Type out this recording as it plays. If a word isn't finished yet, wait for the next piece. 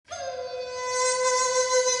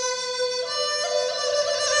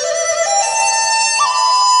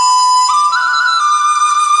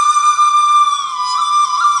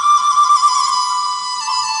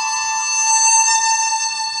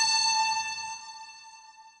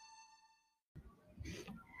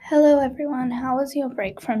Hello everyone, how was your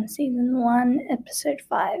break from season 1, episode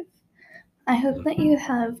 5? I hope that you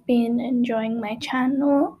have been enjoying my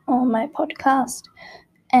channel or my podcast,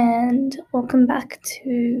 and welcome back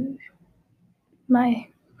to my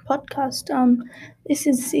podcast. This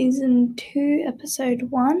is season 2,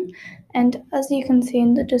 episode 1, and as you can see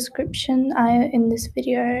in the description, in this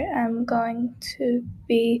video am going to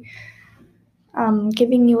be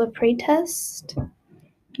giving you a pre-test.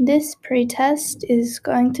 This pre-test is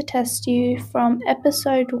going to test you from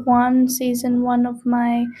episode 1, season 1 of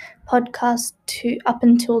my podcast to up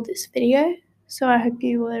until this video. So I hope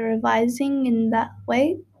you were revising in that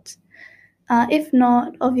way. If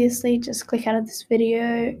not, obviously just click out of this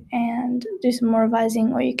video and do some more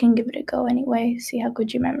revising, or you can give it a go anyway, see how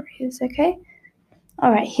good your memory is, okay?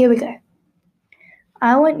 Alright, here we go.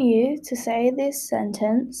 I want you to say this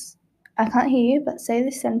sentence. I can't hear you, but say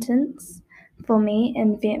this sentence for me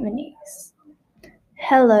in Vietnamese.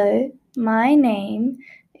 Hello, my name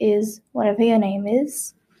is whatever your name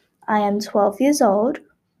is. I am 12 years old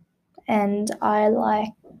and I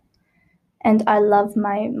love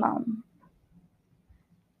my mum.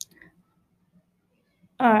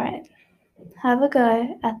 Alright, have a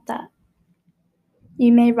go at that.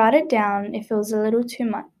 You may write it down if it was a little too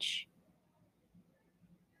much.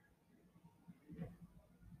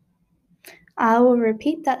 I will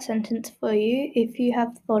repeat that sentence for you if you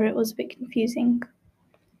have thought it was a bit confusing.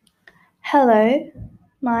 Hello,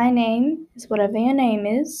 my name is whatever your name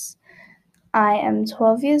is. I am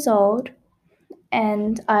 12 years old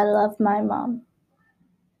and I love my mum.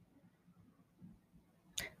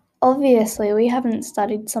 Obviously, we haven't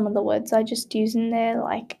studied some of the words I just used in there,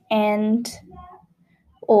 like and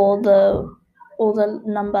or the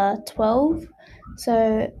number 12.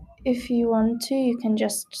 So if you want to, you can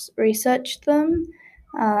just research them.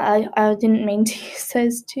 I didn't mean to use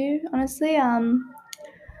those two, honestly.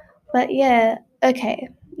 But yeah, okay.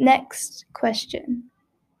 Next question.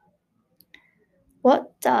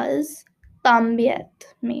 What does tạm biệt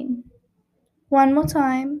mean? One more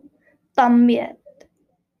time. Tạm biệt.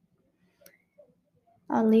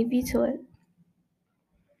 I'll leave you to it.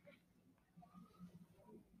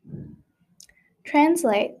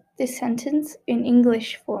 Translate this sentence in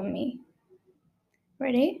English for me.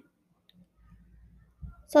 Ready?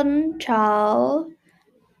 Xin chào.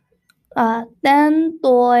 Tên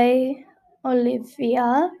tôi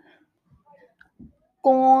Olivia.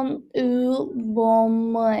 Con yêu bố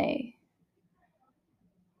mẹ.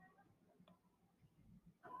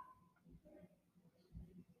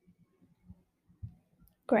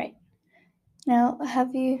 Great. Now,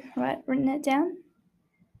 have you written it down?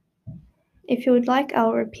 If you would like,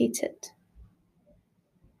 I'll repeat it.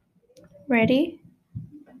 Ready?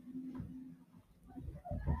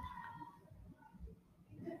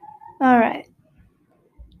 Alright.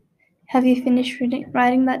 Have you finished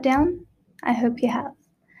writing that down? I hope you have.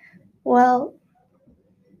 Well,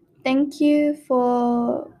 thank you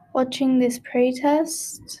for watching this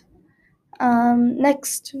pre-test.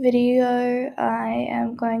 Next video, I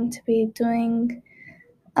am going to be doing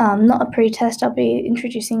not a pre-test. I'll be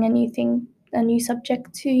introducing a new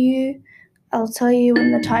subject to you. I'll tell you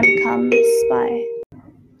when the time comes. Bye.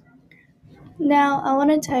 Now, I want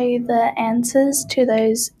to tell you the answers to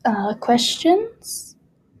those questions.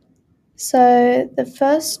 So the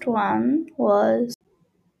first one was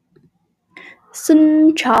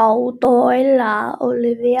Xin chào, tôi là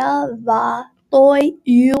Olivia và tôi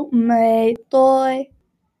yêu mẹ tôi.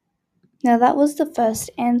 Now that was the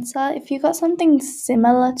first answer. If you got something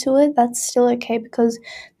similar to it, that's still okay because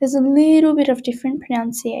there's a little bit of different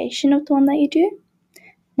pronunciation of the one that you do.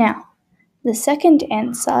 Now, the second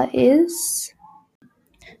answer is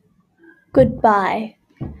goodbye.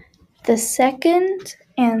 The second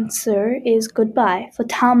answer is goodbye for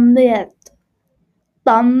tạm biệt.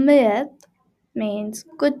 Tạm biệt means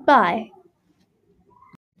goodbye.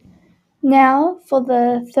 Now for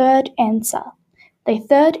the third answer. The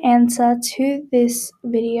third answer to this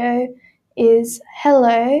video is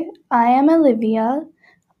hello, I am Olivia.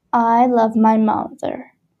 I love my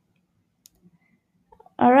mother.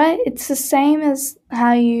 Alright, it's the same as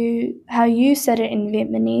how you said it in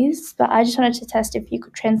Vietnamese, but I just wanted to test if you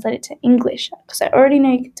could translate it to English, because I already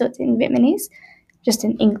know you could do it in Vietnamese, just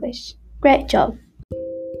in English. Great job.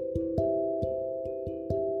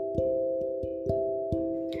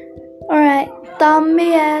 Alright, tạm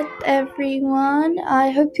biệt everyone.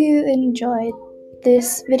 I hope you enjoyed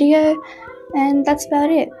this video, and that's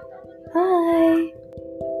about it. Bye.